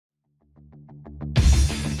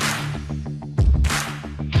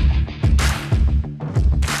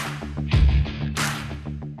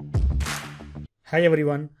Hi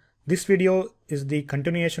everyone, this video is the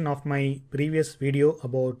continuation of my previous video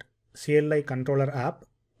about CLI controller app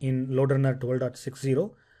in LoadRunner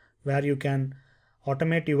 12.60 where you can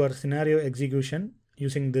automate your scenario execution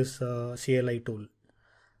using this CLI tool.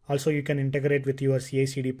 Also you can integrate with your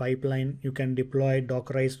CI/CD pipeline, you can deploy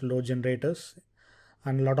Dockerized load generators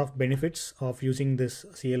and a lot of benefits of using this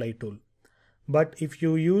CLI tool. But if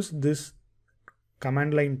you use this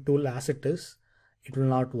command line tool as it is, it will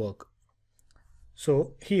not work.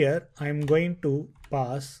 So here I'm going to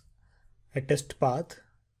pass a test path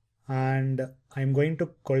and I'm going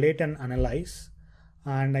to collate and analyze,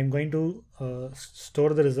 and I'm going to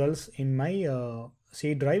store the results in my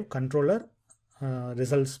C drive controller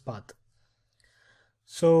results path.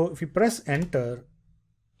 So if you press enter,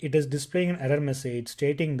 it is displaying an error message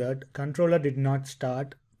stating that controller did not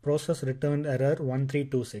start, process returned error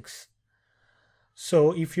 1326.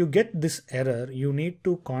 So if you get this error, you need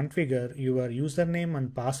to configure your username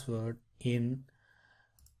and password in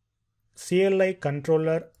CLI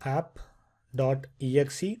controller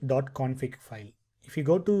app.exe.config file. If you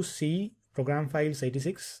go to C program files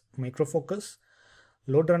 86 microfocus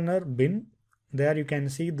LoadRunner bin, there you can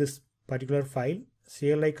see this particular file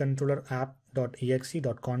CLI controller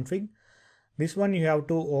app.exe.config. This one you have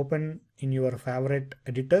to open in your favorite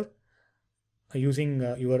editor using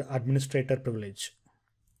your administrator privilege.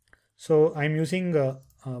 So I'm using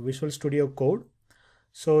Visual Studio Code.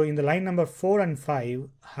 So in the line number 4 and 5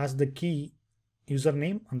 has the key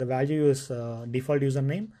username and the value is default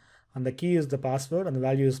username, and the key is the password and the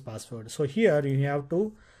value is password. So here you have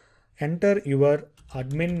to enter your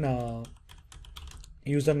admin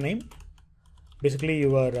username, basically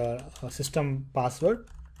your system password,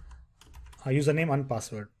 username and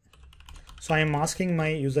password. So I am asking my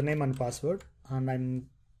username and password, and I'm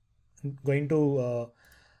going to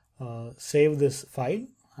save this file,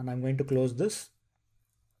 and I'm going to close this.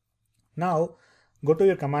 Now go to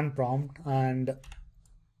your command prompt and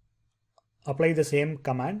apply the same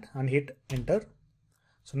command and hit enter.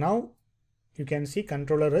 So now you can see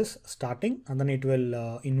controller is starting, and then it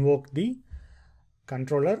will invoke the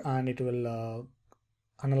controller and it will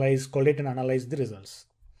collate and analyze the results.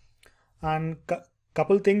 And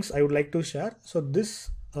couple things I would like to share. So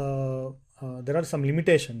this there are some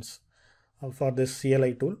limitations for this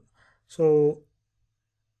CLI tool. So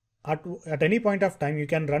at any point of time you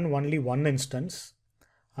can run only one instance,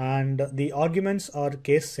 and the arguments are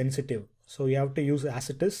case sensitive, so you have to use as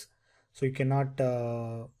it is. So you cannot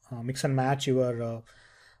mix and match your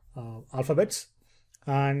alphabets,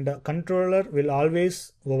 and controller will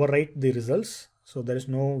always overwrite the results. So there is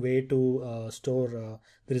no way to store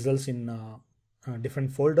the results in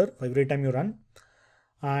different folder every time you run,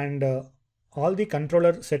 and all the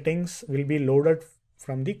controller settings will be loaded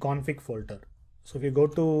from the config folder. So if you go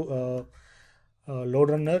to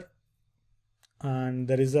LoadRunner, and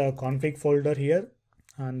there is a config folder here,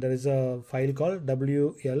 and there is a file called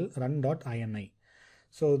wlrun.ini.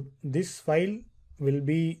 So this file will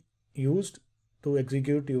be used to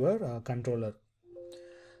execute your controller.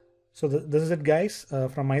 So this is it, guys,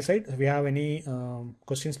 from my side. If you have any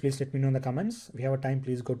questions, please let me know in the comments. If you have a time,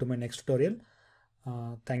 please go to my next tutorial.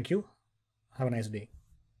 Thank you. Have a nice day.